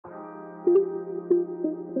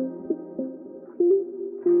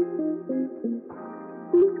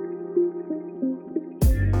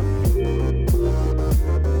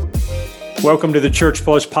Welcome to the Church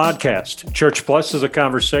Plus podcast. Church Plus is a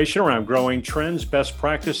conversation around growing trends, best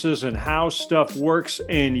practices, and how stuff works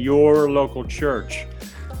in your local church.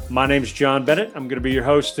 My name is John Bennett. I'm going to be your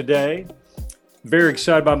host today. Very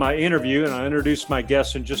excited about my interview, and I'll introduce my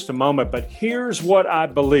guest in just a moment. But here's what I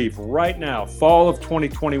believe right now, fall of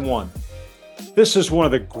 2021. This is one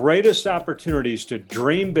of the greatest opportunities to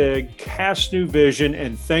dream big, cast new vision,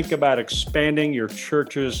 and think about expanding your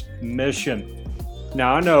church's mission.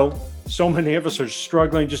 Now, I know so many of us are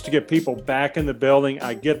struggling just to get people back in the building.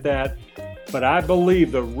 I get that. But I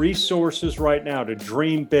believe the resources right now to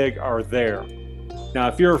dream big are there. Now,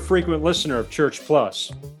 if you're a frequent listener of Church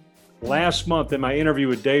Plus, last month in my interview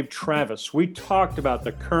with Dave Travis, we talked about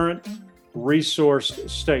the current resource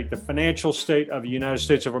state, the financial state of the United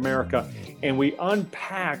States of America, and we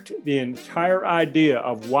unpacked the entire idea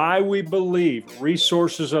of why we believe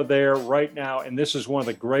resources are there right now, and this is one of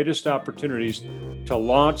the greatest opportunities to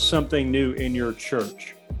launch something new in your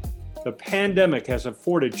church. The pandemic has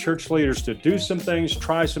afforded church leaders to do some things,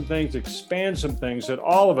 try some things, expand some things that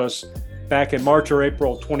all of us back in March or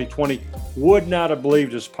April 2020 would not have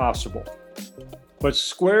believed is possible. But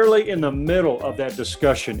squarely in the middle of that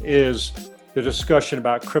discussion is the discussion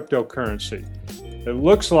about cryptocurrency. It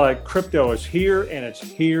looks like crypto is here and it's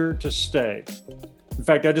here to stay. In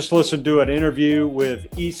fact, I just listened to an interview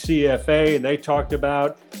with ECFA, and they talked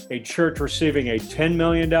about a church receiving a $10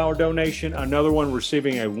 million donation, another one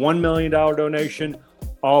receiving a $1 million donation,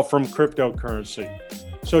 all from cryptocurrency.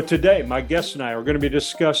 So today, my guest and I are going to be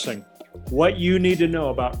discussing what you need to know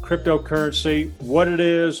about cryptocurrency, what it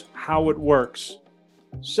is, how it works.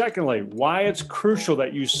 Secondly, why it's crucial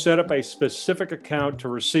that you set up a specific account to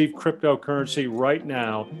receive cryptocurrency right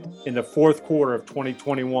now in the fourth quarter of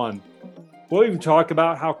 2021. We'll even talk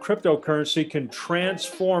about how cryptocurrency can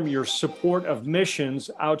transform your support of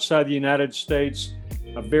missions outside the United States,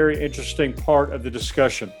 a very interesting part of the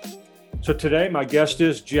discussion. So today, my guest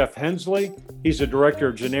is Jeff Hensley. He's the director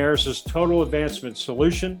of Generis' Total Advancement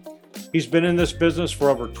Solution. He's been in this business for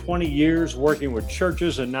over 20 years, working with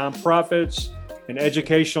churches and nonprofits and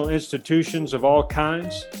educational institutions of all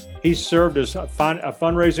kinds. He's served as a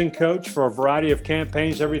fundraising coach for a variety of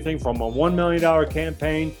campaigns, everything from a $1 million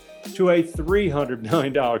campaign to a $300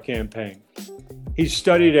 million campaign. He's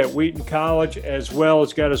studied at Wheaton College as well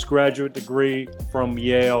as got his graduate degree from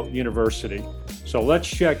Yale University. So let's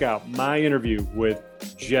check out my interview with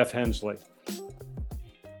Jeff Hensley.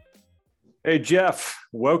 Hey, Jeff,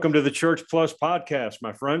 welcome to the Church Plus podcast,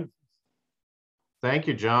 my friend. Thank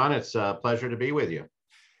you, John. It's a pleasure to be with you.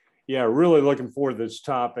 Yeah, really looking forward to this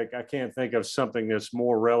topic. I can't think of something that's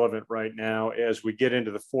more relevant right now as we get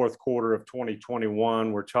into the fourth quarter of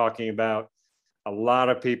 2021. We're talking about a lot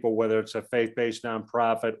of people, whether it's a faith-based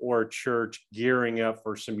nonprofit or a church, gearing up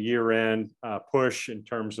for some year-end push in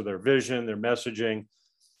terms of their vision, their messaging.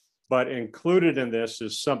 But included in this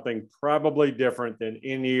is something probably different than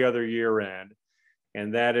any other year-end,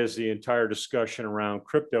 and that is the entire discussion around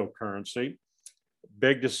cryptocurrency.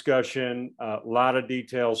 Big discussion, a lot of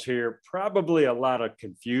details here, probably a lot of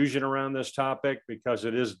confusion around this topic because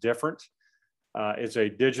it is different. It's a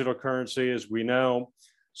digital currency, as we know.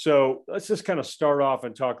 So let's just kind of start off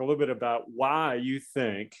and talk a little bit about why you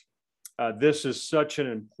think this is such an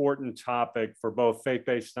important topic for both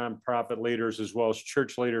faith-based nonprofit leaders as well as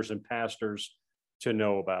church leaders and pastors to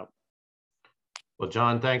know about. Well,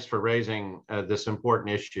 John, thanks for raising this important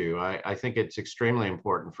issue. I think it's extremely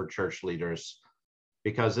important for church leaders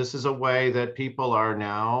because this is a way that people are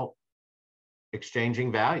now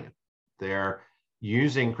exchanging value. They're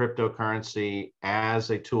using cryptocurrency as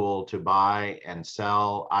a tool to buy and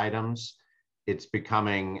sell items. It's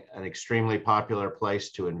becoming an extremely popular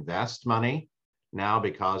place to invest money now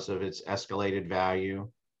because of its escalated value.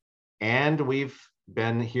 And we've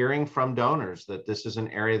been hearing from donors that this is an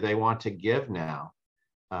area they want to give now.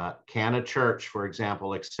 Can a church, for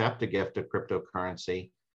example, accept a gift of cryptocurrency?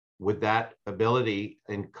 Would that ability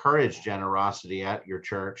encourage generosity at your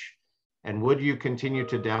church? And would you continue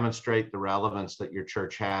to demonstrate the relevance that your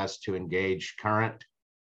church has to engage current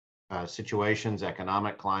situations,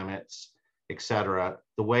 economic climates, et cetera?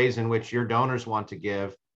 The ways in which your donors want to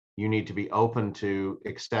give, you need to be open to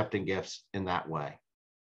accepting gifts in that way.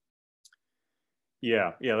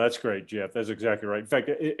 Yeah, that's great, Jeff. That's exactly right. In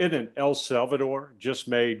fact, isn't El Salvador just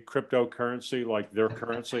made cryptocurrency like their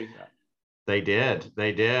currency? They did.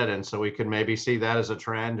 And so we could maybe see that as a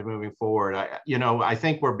trend moving forward. I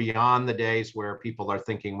think we're beyond the days where people are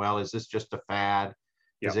thinking, well, is this just a fad?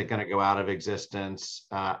 Is it going to go out of existence?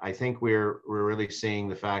 I think we're really seeing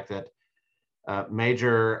the fact that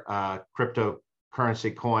major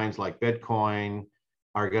cryptocurrency coins like Bitcoin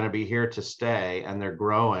are going to be here to stay, and they're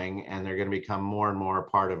growing, and they're going to become more and more a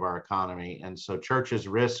part of our economy. And so churches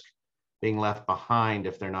risk being left behind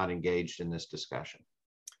if they're not engaged in this discussion.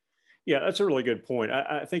 Yeah, that's a really good point.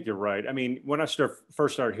 I think you're right. I mean, when I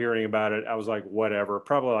first started hearing about it, I was like, whatever,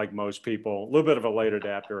 probably like most people, a little bit of a late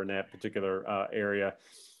adapter in that particular area.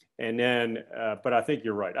 And then, but I think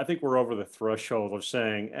you're right. I think we're over the threshold of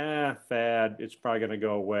saying, fad, it's probably going to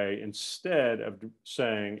go away, instead of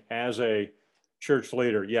saying, as a church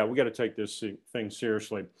leader, yeah, we got to take this thing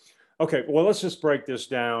seriously. Okay, well, let's just break this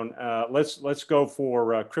down. Let's go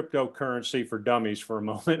for cryptocurrency for dummies for a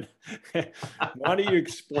moment. Why don't you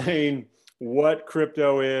explain what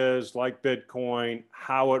crypto is, like Bitcoin,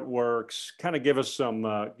 how it works? Kind of give us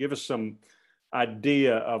some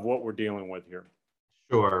idea of what we're dealing with here.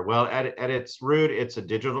 Sure. Well, at its root, it's a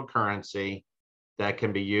digital currency that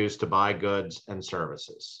can be used to buy goods and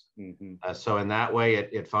services. Mm-hmm. So in that way,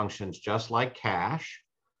 it functions just like cash,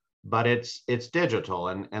 but it's digital.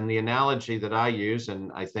 And the analogy that I use,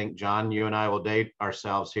 and I think, John, you and I will date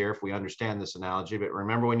ourselves here if we understand this analogy, but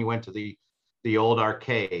remember when you went to the old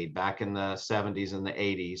arcade back in the 70s and the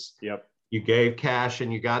 80s, yep, you gave cash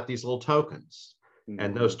and you got these little tokens. Mm-hmm.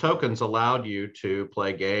 And those tokens allowed you to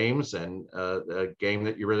play games, and a game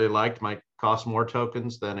that you really liked might cost more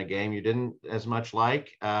tokens than a game you didn't as much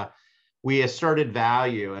like. We asserted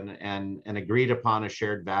value and agreed upon a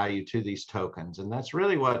shared value to these tokens. And that's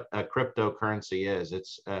really what a cryptocurrency is.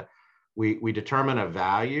 It's we determine a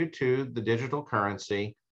value to the digital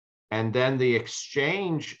currency, and then the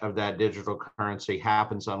exchange of that digital currency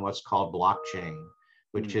happens on what's called blockchain,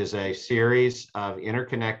 which is a series of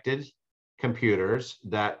interconnected computers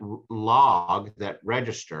that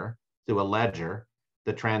register through a ledger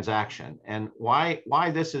the transaction. And why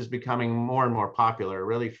this is becoming more and more popular,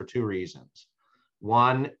 really for two reasons.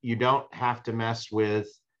 One, you don't have to mess with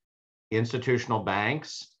institutional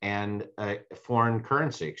banks and foreign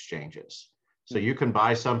currency exchanges. So you can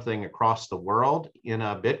buy something across the world in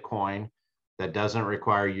a Bitcoin that doesn't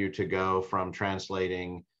require you to go from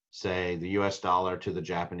translating, say, the US dollar to the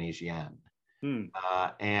Japanese yen.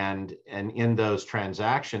 And in those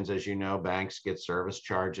transactions, as you know, banks get service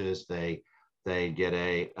charges. They get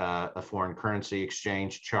a foreign currency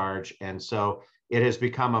exchange charge. And so it has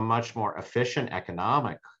become a much more efficient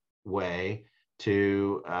economic way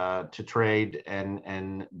to trade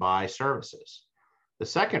and buy services. The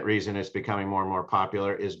second reason it's becoming more and more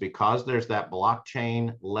popular is because there's that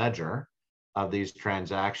blockchain ledger of these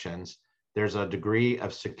transactions. There's a degree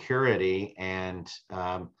of security and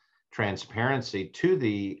transparency to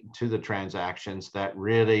the transactions that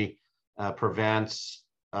really prevents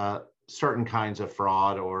certain kinds of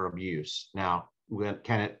fraud or abuse. Now,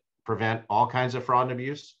 can it prevent all kinds of fraud and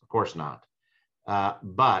abuse? Of course not.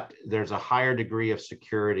 But there's a higher degree of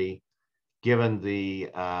security given the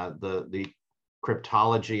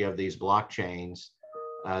cryptology of these blockchains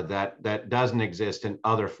that doesn't exist in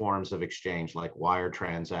other forms of exchange, like wire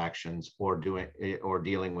transactions or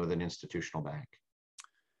dealing with an institutional bank.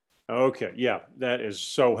 Okay, yeah, that is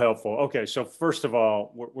so helpful. Okay, so first of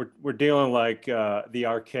all, we're dealing like the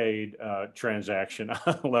arcade transaction.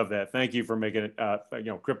 I love that. Thank you for making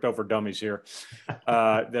it, crypto for dummies here.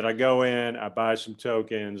 That I go in, I buy some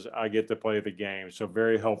tokens, I get to play the game. So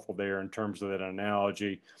very helpful there in terms of that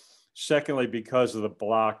analogy. Secondly, because of the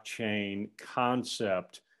blockchain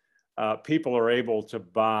concept, people are able to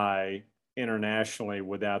buy internationally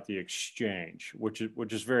without the exchange, which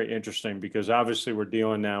is very interesting, because obviously we're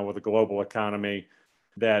dealing now with a global economy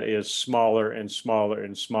that is smaller and smaller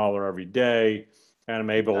and smaller every day, and I'm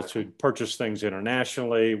able to purchase things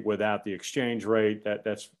internationally without the exchange rate.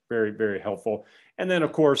 That's very, very helpful. And then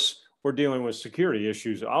of course we're dealing with security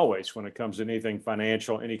issues always when it comes to anything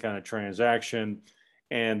financial, any kind of transaction,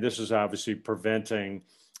 and this is obviously preventing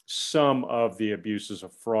some of the abuses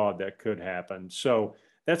of fraud that could happen. So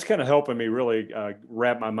that's kind of helping me really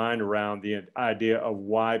wrap my mind around the idea of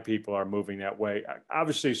why people are moving that way.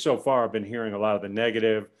 Obviously, so far, I've been hearing a lot of the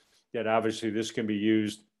negative, that obviously this can be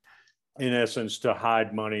used, in essence, to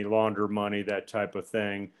hide money, launder money, that type of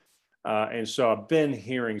thing. And so I've been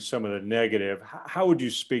hearing some of the negative. How would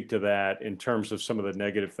you speak to that in terms of some of the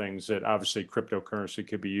negative things that obviously cryptocurrency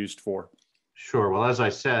could be used for? Sure. Well, as I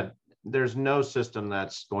said, there's no system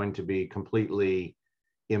that's going to be completely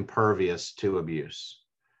impervious to abuse.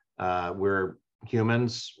 We're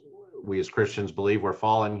humans. We as Christians believe we're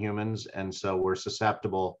fallen humans, and so we're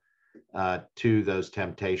susceptible to those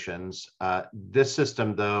temptations. This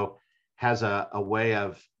system, though, has a way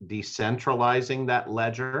of decentralizing that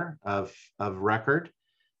ledger of record,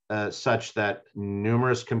 such that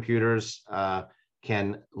numerous computers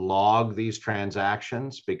can log these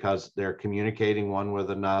transactions because they're communicating one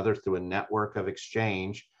with another through a network of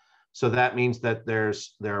exchange. So that means that there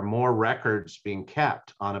are more records being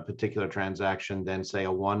kept on a particular transaction than, say,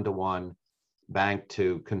 a one-to-one bank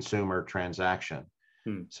to consumer transaction.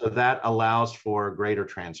 So that allows for greater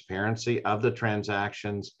transparency of the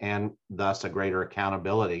transactions and thus a greater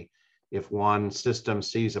accountability. If one system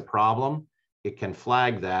sees a problem, it can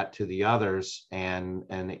flag that to the others, and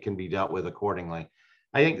it can be dealt with accordingly.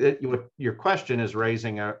 I think that your question is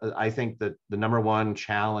raising, I think that the number one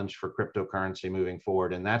challenge for cryptocurrency moving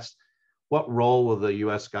forward, and that's what role will the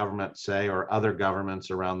US government, say, or other governments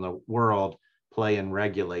around the world play in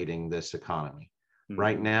regulating this economy?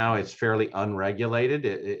 Right now, it's fairly unregulated.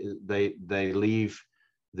 They leave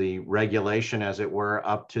the regulation, as it were,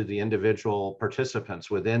 up to the individual participants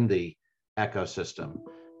within the ecosystem.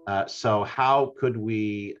 So how could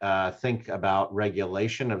we think about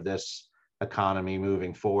regulation of this economy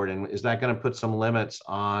moving forward? And is that going to put some limits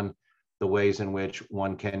on the ways in which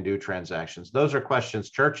one can do transactions? Those are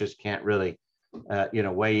questions churches can't really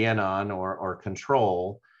weigh in on or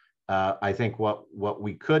control. I think what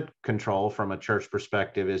we could control from a church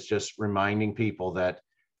perspective is just reminding people that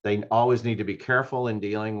they always need to be careful in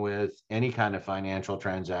dealing with any kind of financial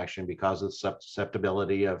transaction because of the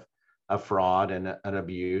susceptibility of fraud and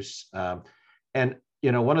abuse. And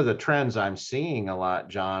one of the trends I'm seeing a lot,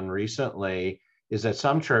 John, recently is that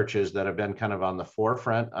some churches that have been kind of on the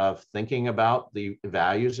forefront of thinking about the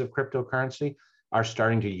values of cryptocurrency are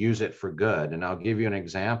starting to use it for good. And I'll give you an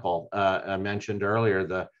example. I mentioned earlier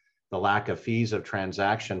the lack of fees of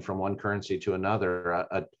transaction from one currency to another.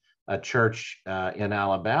 A church in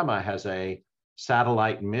Alabama has a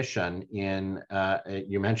satellite mission in,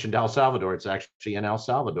 you mentioned El Salvador, it's actually in El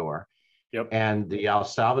Salvador. Yep. And the El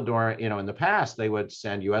Salvador, in the past, they would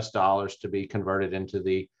send US dollars to be converted into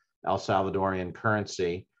the El Salvadorian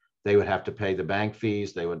currency. They would have to pay the bank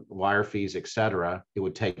fees, they would wire fees, et cetera. It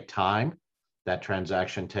would take time. That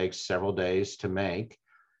transaction takes several days to make.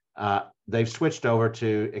 They've switched over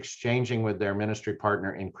to exchanging with their ministry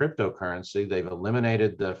partner in cryptocurrency. They've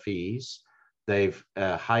eliminated the fees. They've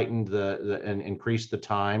heightened and increased the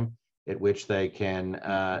time at which they can,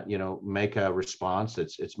 make a response.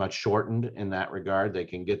 It's much shortened in that regard. They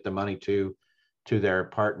can get the money to their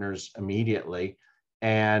partners immediately,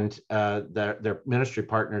 and their ministry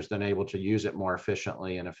partners then able to use it more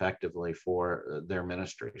efficiently and effectively for their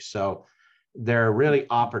ministry. So there are really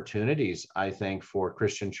opportunities, I think, for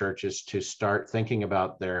Christian churches to start thinking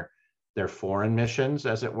about their foreign missions,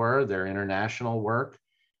 as it were, their international work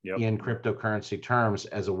in cryptocurrency terms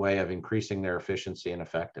as a way of increasing their efficiency and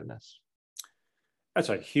effectiveness. That's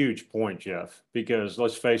a huge point, Jeff, because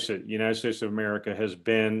let's face it, United States of America has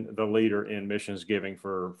been the leader in missions giving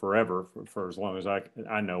for forever, for as long as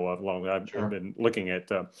I know of, long as I've been looking at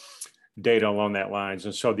data along that lines.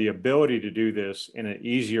 And so the ability to do this in an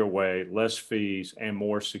easier way, less fees and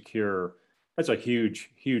more secure, that's a huge,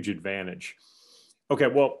 huge advantage. Okay,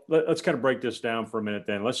 well, let's kind of break this down for a minute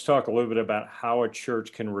then. Let's talk a little bit about how a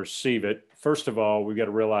church can receive it. First of all, we've got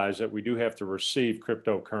to realize that we do have to receive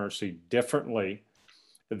cryptocurrency differently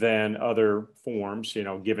than other forms,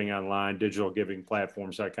 giving online, digital giving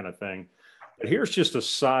platforms, that kind of thing. But here's just a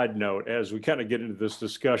side note as we kind of get into this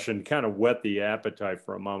discussion, kind of whet the appetite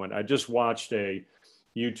for a moment. I just watched a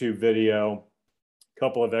YouTube video, a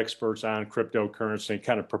couple of experts on cryptocurrency,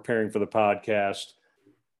 kind of preparing for the podcast.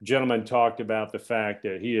 The gentleman talked about the fact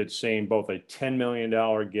that he had seen both a $10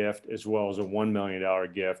 million gift as well as a $1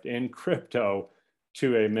 million gift in crypto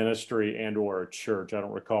to a ministry and or a church. I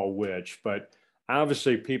don't recall which, but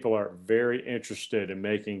obviously people are very interested in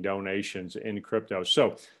making donations in crypto.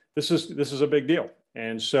 So this is a big deal.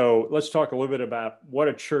 And so let's talk a little bit about what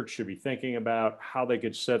a church should be thinking about, how they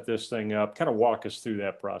could set this thing up, kind of walk us through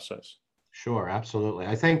that process. Sure, absolutely.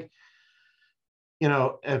 I think,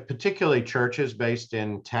 particularly churches based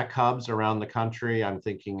in tech hubs around the country. I'm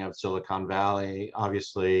thinking of Silicon Valley,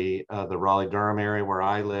 obviously the Raleigh-Durham area where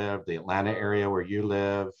I live, the Atlanta area where you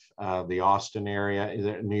live, the Austin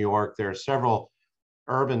area, New York. There are several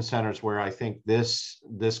urban centers where I think this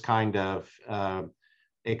kind of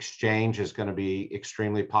exchange is going to be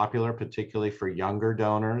extremely popular, particularly for younger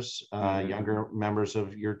donors, younger members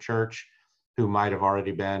of your church who might have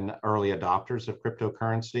already been early adopters of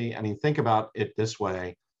cryptocurrency. I mean, think about it this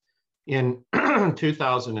way. In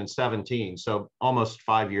 2017, so almost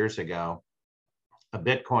 5 years ago, a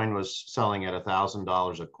Bitcoin was selling at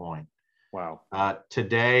 $1,000 a coin. Wow.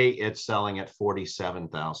 Today, it's selling at $47,000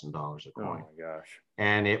 a Oh coin. my gosh.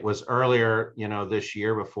 And it was earlier, this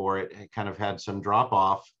year before it kind of had some drop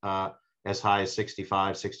off as high as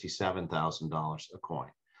 $65,000, $67,000 a coin.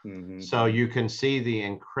 Mm-hmm. So you can see the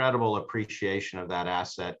incredible appreciation of that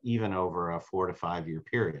asset even over a 4 to 5 year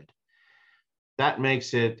period. That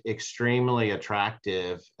makes it extremely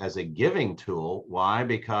attractive as a giving tool. Why?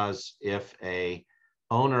 Because if a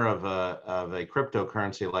owner of a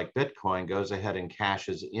cryptocurrency like Bitcoin goes ahead and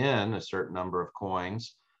cashes in a certain number of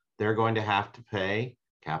coins, they're going to have to pay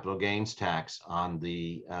capital gains tax on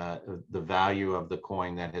the value of the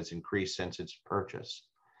coin that has increased since its purchase.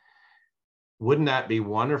 Wouldn't that be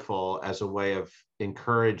wonderful as a way of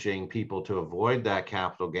encouraging people to avoid that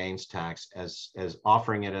capital gains tax as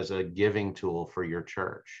offering it as a giving tool for your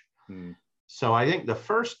church? Mm. So I think the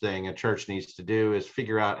first thing a church needs to do is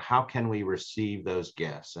figure out how can we receive those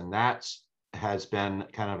gifts. And that's has been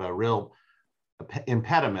kind of a real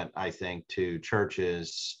impediment, I think, to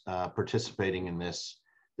churches participating in this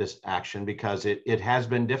action, because it has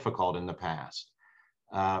been difficult in the past.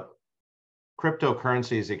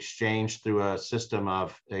 Cryptocurrency is exchanged through a system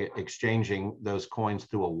of exchanging those coins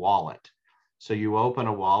through a wallet. So you open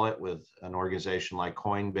a wallet with an organization like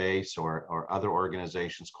Coinbase or other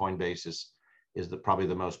organizations. Coinbase is probably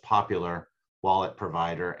the most popular wallet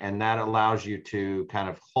provider, and that allows you to kind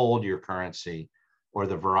of hold your currency or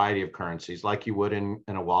the variety of currencies like you would in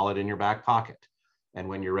a wallet in your back pocket. And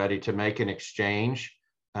when you're ready to make an exchange,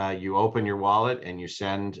 you open your wallet and you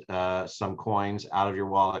send some coins out of your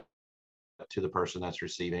wallet to the person that's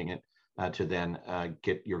receiving it to then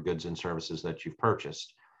get your goods and services that you've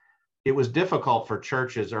purchased. It was difficult for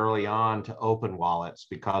churches early on to open wallets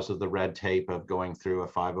because of the red tape of going through a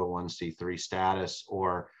 501c3 status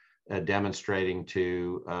or demonstrating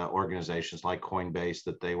to organizations like Coinbase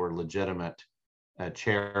that they were legitimate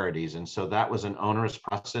charities. And so that was an onerous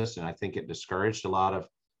process, and I think it discouraged a lot of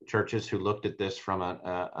churches who looked at this from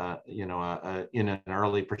in an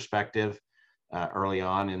early perspective early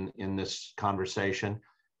on in this conversation.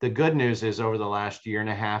 The good news is over the last year and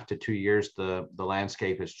a half to 2 years, the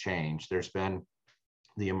landscape has changed. There's been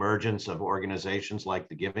the emergence of organizations like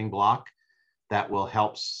the Giving Block that will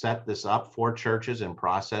help set this up for churches and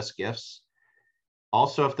process gifts.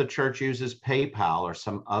 Also, if the church uses PayPal or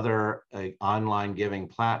some other online giving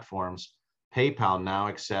platforms, PayPal now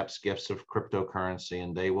accepts gifts of cryptocurrency,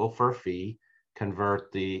 and they will, for a fee,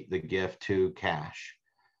 convert the gift to cash.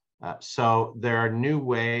 So there are new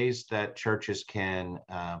ways that churches can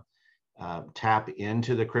tap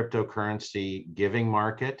into the cryptocurrency giving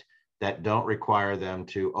market that don't require them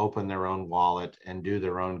to open their own wallet and do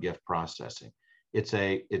their own gift processing. It's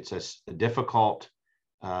a difficult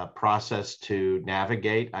process to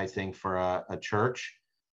navigate, I think, for a church.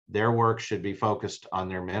 Their work should be focused on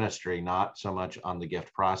their ministry, not so much on the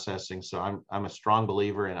gift processing. So I'm a strong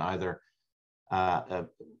believer in either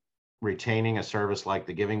retaining a service like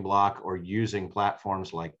the Giving Block or using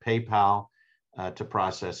platforms like PayPal to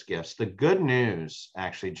process gifts. The good news,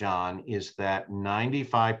 actually, John, is that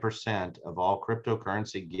 95% of all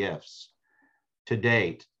cryptocurrency gifts to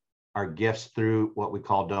date are gifts through what we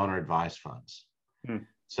call donor advised funds. Hmm.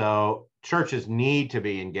 So churches need to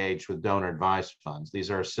be engaged with donor advised funds. These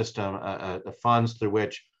are a system of funds through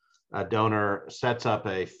which a donor sets up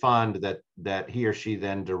a fund that he or she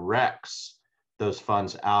then directs those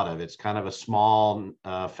funds out of. It's kind of a small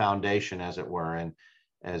foundation, as it were. And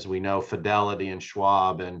as we know, Fidelity and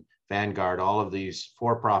Schwab and Vanguard, all of these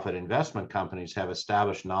for-profit investment companies have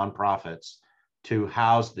established nonprofits to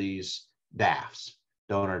house these DAFs,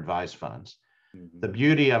 donor advised funds. Mm-hmm. The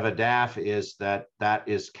beauty of a DAF is that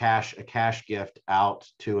is a cash gift out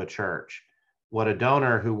to a church. What a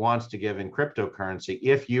donor who wants to give in cryptocurrency,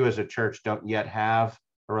 if you as a church don't yet have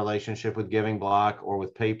a relationship with Giving Block or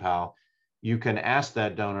with PayPal, you can ask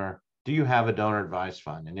that donor, do you have a donor advised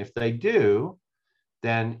fund? And if they do,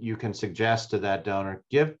 then you can suggest to that donor,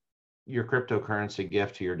 give your cryptocurrency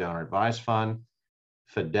gift to your donor advised fund.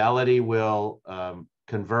 Fidelity will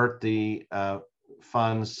convert the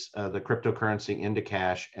funds, the cryptocurrency, into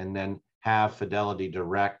cash, and then have Fidelity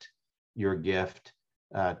direct your gift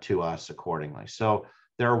to us accordingly. So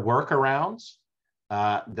there are workarounds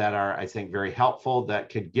that are, I think, very helpful that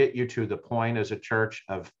could get you to the point as a church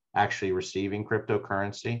of actually receiving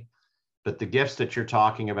cryptocurrency. But the gifts that you're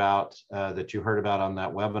talking about, that you heard about on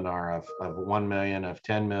that webinar of 1 million, of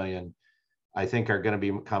 10 million, I think are going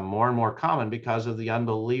to become more and more common because of the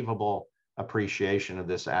unbelievable appreciation of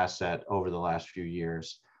this asset over the last few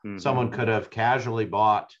years. Mm-hmm. Someone could have casually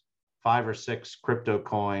bought 5 or 6 crypto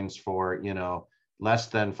coins for, less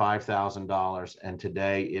than $5,000, and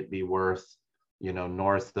today it'd be worth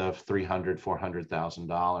north of $300,000,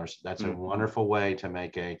 $400,000. That's a Mm. wonderful way to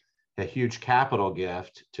make a huge capital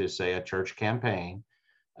gift to, say, a church campaign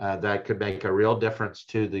that could make a real difference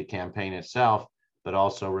to the campaign itself, but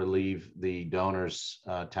also relieve the donor's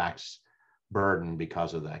tax burden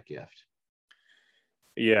because of that gift.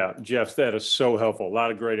 Yeah, Jeff, that is so helpful. A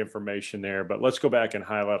lot of great information there. But let's go back and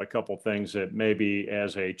highlight a couple of things that maybe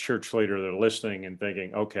as a church leader they're listening and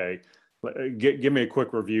thinking, okay, give me a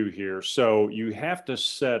quick review here. So you have to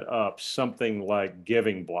set up something like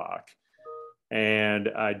Giving Block. And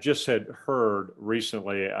I just had heard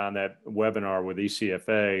recently on that webinar with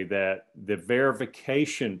ECFA that the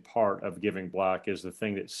verification part of Giving Block is the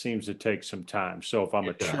thing that seems to take some time. So if I'm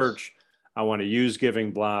a church, I want to use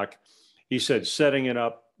Giving Block. He said setting it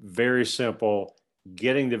up, very simple.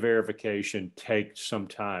 Getting the verification takes some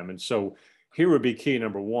time. And so here would be key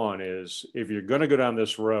number one is if you're going to go down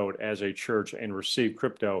this road as a church and receive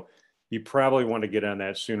crypto, you probably want to get on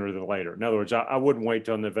that sooner than later. In other words, I wouldn't wait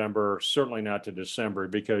till November, certainly not to December,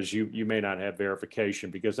 because you may not have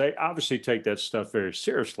verification, because they obviously take that stuff very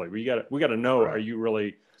seriously. We got to know, right, are you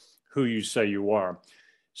really who you say you are?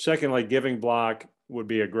 Secondly, Giving Block would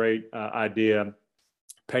be a great idea.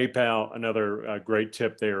 PayPal, another great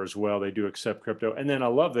tip there as well. They do accept crypto. And then I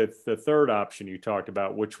love the third option you talked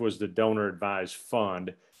about, which was the donor advised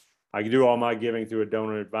fund. I can do all my giving through a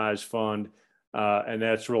donor advised fund. And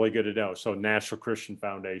that's really good to know. So National Christian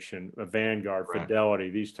Foundation, Vanguard, right, Fidelity,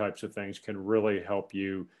 these types of things can really help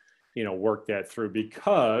you, work that through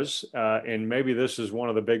because, and maybe this is one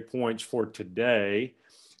of the big points for today,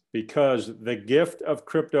 because the gift of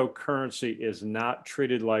cryptocurrency is not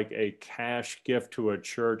treated like a cash gift to a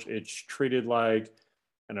church. It's treated like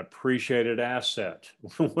an appreciated asset,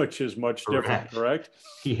 which is much different, correct?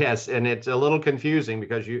 Yes, and it's a little confusing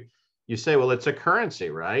because you say, well, it's a currency,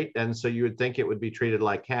 right? And so you would think it would be treated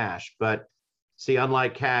like cash, but see,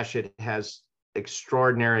 unlike cash, it has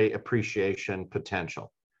extraordinary appreciation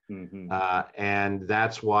potential. Mm-hmm. And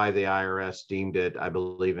that's why the IRS deemed it, I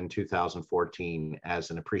believe, in 2014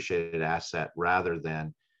 as an appreciated asset rather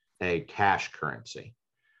than a cash currency.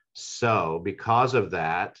 So because of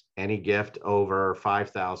that, any gift over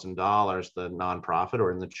 $5,000, the nonprofit,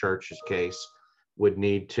 or in the church's case, would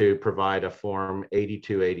need to provide a form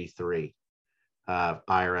 8283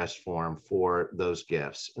 IRS form for those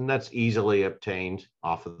gifts. And that's easily obtained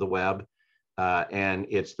off of the web. And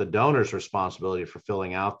it's the donor's responsibility for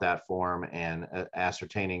filling out that form and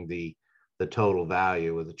ascertaining the total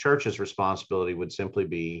value. The church's responsibility would simply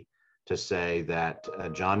be to say that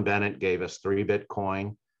John Bennett gave us 3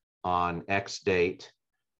 Bitcoin on X date,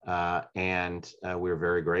 and we're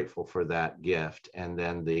very grateful for that gift. And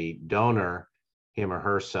then the donor, him or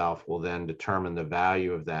herself, will then determine the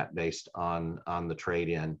value of that based on the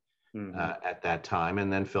trade-in at that time,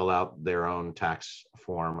 and then fill out their own tax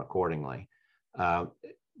form accordingly.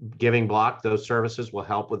 Giving Block, those services will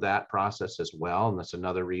help with that process as well, and that's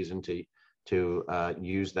another reason to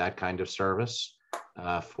use that kind of service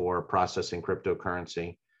for processing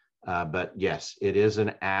cryptocurrency. But yes, it is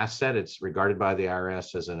an asset. It's regarded by the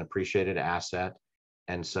IRS as an appreciated asset,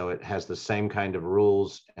 and so it has the same kind of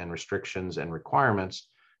rules and restrictions and requirements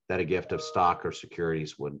that a gift of stock or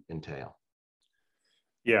securities would entail.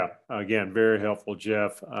 Yeah, again, very helpful,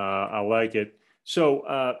 Jeff. I like it.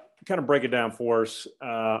 So kind of break it down for us.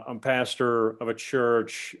 I'm pastor of a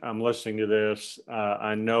church. I'm listening to this.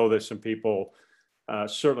 I know that some people,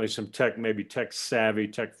 certainly some maybe tech savvy,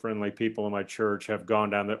 tech friendly people in my church have gone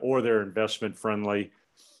down that, or they're investment friendly.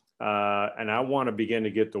 And I want to begin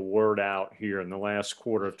to get the word out here in the last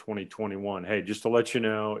quarter of 2021. Hey, just to let you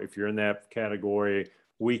know, if you're in that category,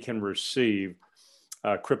 we can receive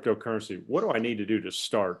cryptocurrency. What do I need to do to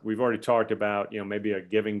start? We've already talked about, maybe a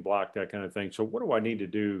Giving Block, that kind of thing. So what do I need to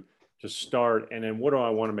do to start? And then what do I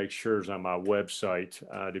want to make sure is on my website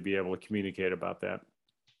to be able to communicate about that?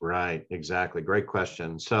 Right, exactly. Great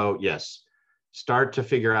question. So yes, start to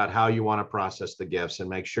figure out how you want to process the gifts and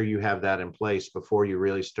make sure you have that in place before you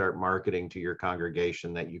really start marketing to your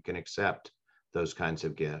congregation that you can accept those kinds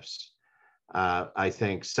of gifts. I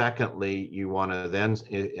think secondly, you want to then,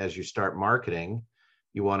 as you start marketing,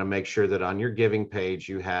 you want to make sure that on your giving page,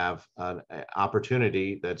 you have an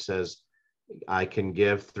opportunity that says, I can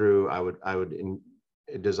give through, I would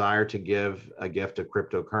desire to give a gift of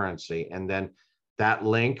cryptocurrency. And then that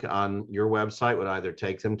link on your website would either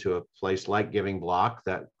take them to a place like Giving Block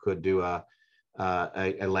that could do a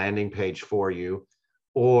landing page for you,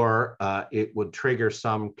 or it would trigger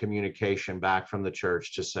some communication back from the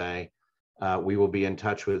church to say, we will be in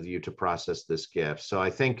touch with you to process this gift. So I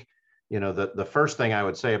think, the first thing I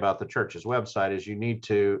would say about the church's website is you need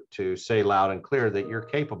to say loud and clear that you're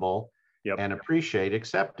capable Yep. and appreciate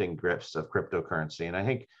accepting gifts of cryptocurrency. And I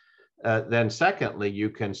think then secondly, you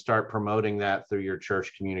can start promoting that through your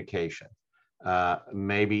church communication.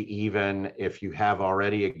 Maybe even if you have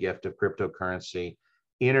already a gift of cryptocurrency,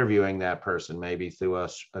 interviewing that person, maybe through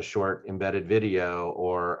a short embedded video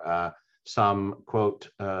or some quote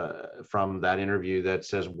from that interview that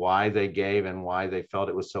says why they gave and why they felt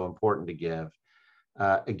it was so important to give.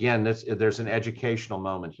 Again, there's an educational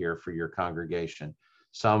moment here for your congregation.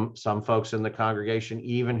 Some folks in the congregation,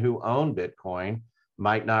 even who own Bitcoin,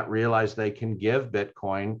 might not realize they can give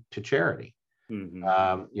Bitcoin to charity.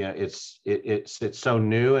 Mm-hmm. It's so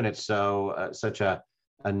new, and it's so such a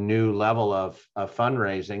new level of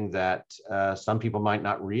fundraising that some people might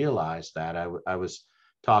not realize that. I was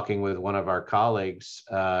talking with one of our colleagues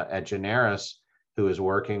at Generis, who is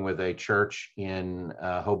working with a church in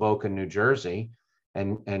Hoboken, New Jersey,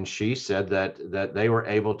 and she said that they were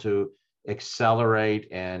able to accelerate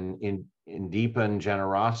and deepen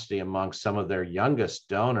generosity amongst some of their youngest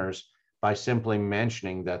donors by simply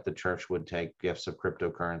mentioning that the church would take gifts of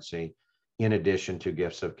cryptocurrency in addition to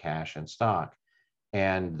gifts of cash and stock.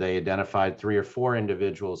 And they identified 3 or 4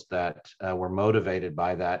 individuals that were motivated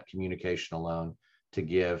by that communication alone to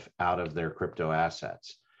give out of their crypto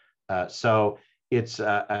assets. So it's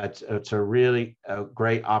a really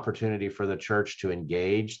great opportunity for the church to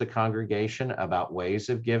engage the congregation about ways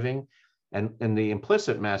of giving. And the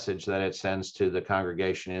implicit message that it sends to the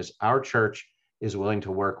congregation is our church is willing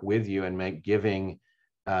to work with you and make giving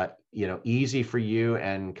easy for you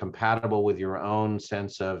and compatible with your own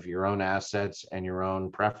sense of your own assets and your own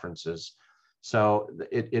preferences. So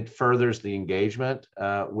it furthers the engagement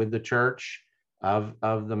with the church of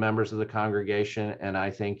the members of the congregation. And I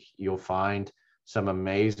think you'll find some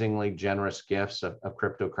amazingly generous gifts of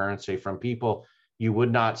cryptocurrency from people you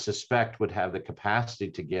would not suspect would have the capacity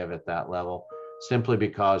to give at that level, simply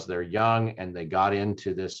because they're young and they got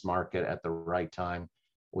into this market at the right time,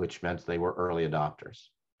 which meant they were early adopters.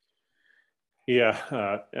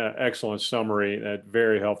 Yeah, excellent summary.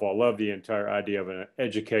 Very helpful. I love the entire idea of an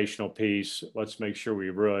educational piece. Let's make sure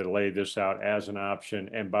we really lay this out as an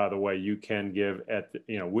option. And by the way, you can give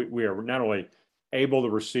we are not only able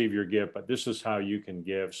to receive your gift, but this is how you can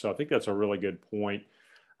give. So I think that's a really good point.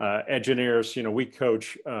 Engineers, we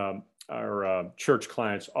coach our church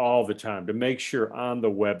clients all the time to make sure on the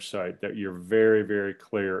website that you're very, very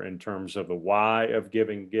clear in terms of the why of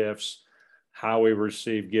giving gifts, how we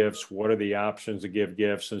receive gifts, what are the options to give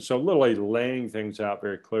gifts. And so literally laying things out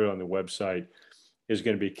very clearly on the website is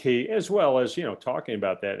going to be key, as well as, talking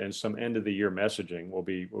about that, and some end of the year messaging will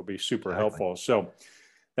be super helpful. So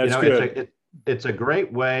that's good. It's a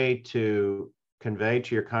great way to convey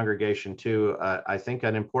to your congregation too, I think,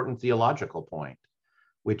 an important theological point,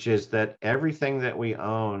 which is that everything that we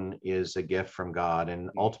own is a gift from God and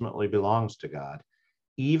ultimately belongs to God,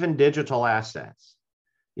 even digital assets.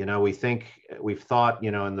 We've thought,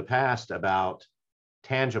 in the past about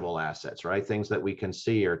tangible assets, right? Things that we can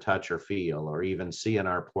see or touch or feel, or even see in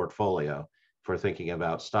our portfolio if we're thinking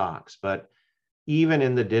about stocks. But even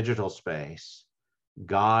in the digital space,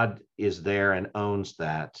 God is there and owns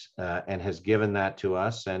that and has given that to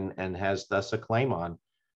us and has thus a claim on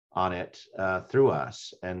it through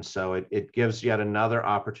us. And so it gives yet another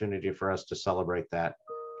opportunity for us to celebrate that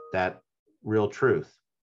real truth.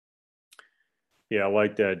 Yeah, I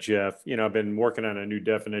like that, Jeff. I've been working on a new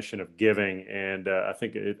definition of giving, and I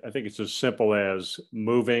think it's as simple as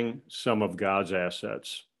moving some of God's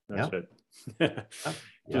assets. That's it.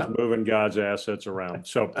 Just moving God's assets around.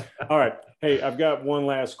 So, all right. Hey, I've got one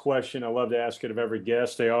last question. I love to ask it of every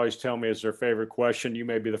guest. They always tell me it's their favorite question. You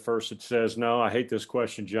may be the first that says, no, I hate this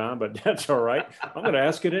question, John, but that's all right. I'm going to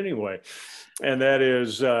ask it anyway. And that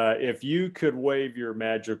is, if you could wave your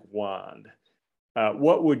magic wand,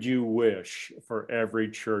 what would you wish for every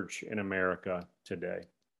church in America today?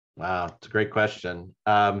 Wow, it's a great question.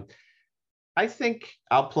 I think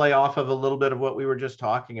I'll play off of a little bit of what we were just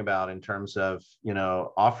talking about in terms of,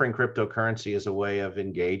 offering cryptocurrency as a way of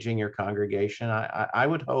engaging your congregation. I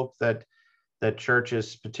would hope that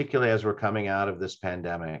churches, particularly as we're coming out of this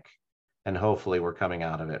pandemic, and hopefully we're coming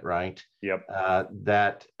out of it, right? Yep.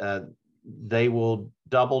 That they will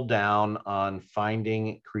double down on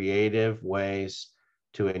finding creative ways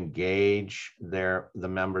to engage the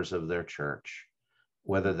members of their church,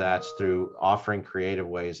 whether that's through offering creative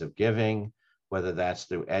ways of giving, whether that's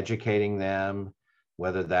through educating them,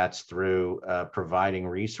 whether that's through providing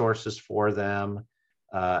resources for them.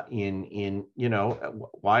 Why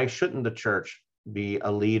shouldn't the church be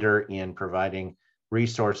a leader in providing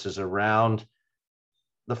resources around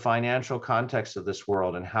the financial context of this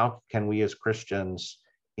world, and how can we as Christians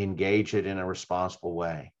engage it in a responsible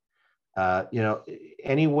way?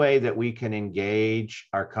 Any way that we can engage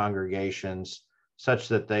our congregations such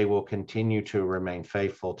that they will continue to remain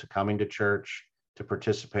faithful to coming to church, to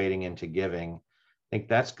participating, and to giving. I think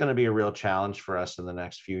that's going to be a real challenge for us in the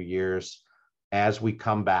next few years as we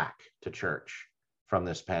come back to church from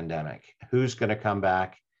this pandemic. Who's going to come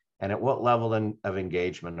back, and at what level of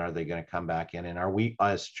engagement are they going to come back in? And are we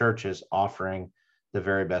as churches offering the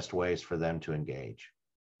very best ways for them to engage?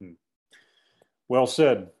 Well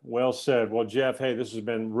said. Well said. Well, Jeff, hey, this has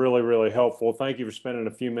been really, really helpful. Thank you for spending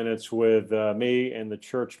a few minutes with me and the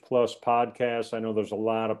Church Plus podcast. I know there's a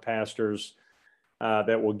lot of pastors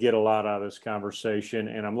that will get a lot out of this conversation,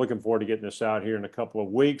 and I'm looking forward to getting this out here in a couple of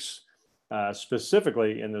weeks,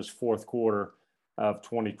 specifically in this fourth quarter of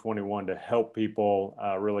 2021, to help people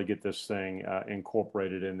really get this thing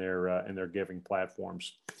incorporated in their giving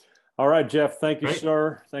platforms. All right, Jeff, thank you, Great.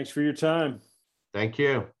 sir. Thanks for your time. Thank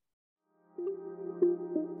you.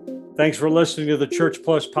 Thanks for listening to the Church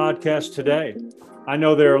Plus podcast today. I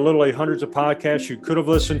know there are literally hundreds of podcasts you could have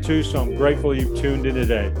listened to, so I'm grateful you've tuned in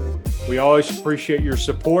today. We always appreciate your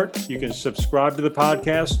support. You can subscribe to the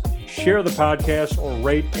podcast, share the podcast, or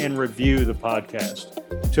rate and review the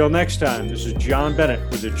podcast. Till next time, this is John Bennett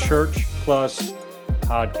with the Church Plus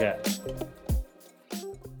podcast.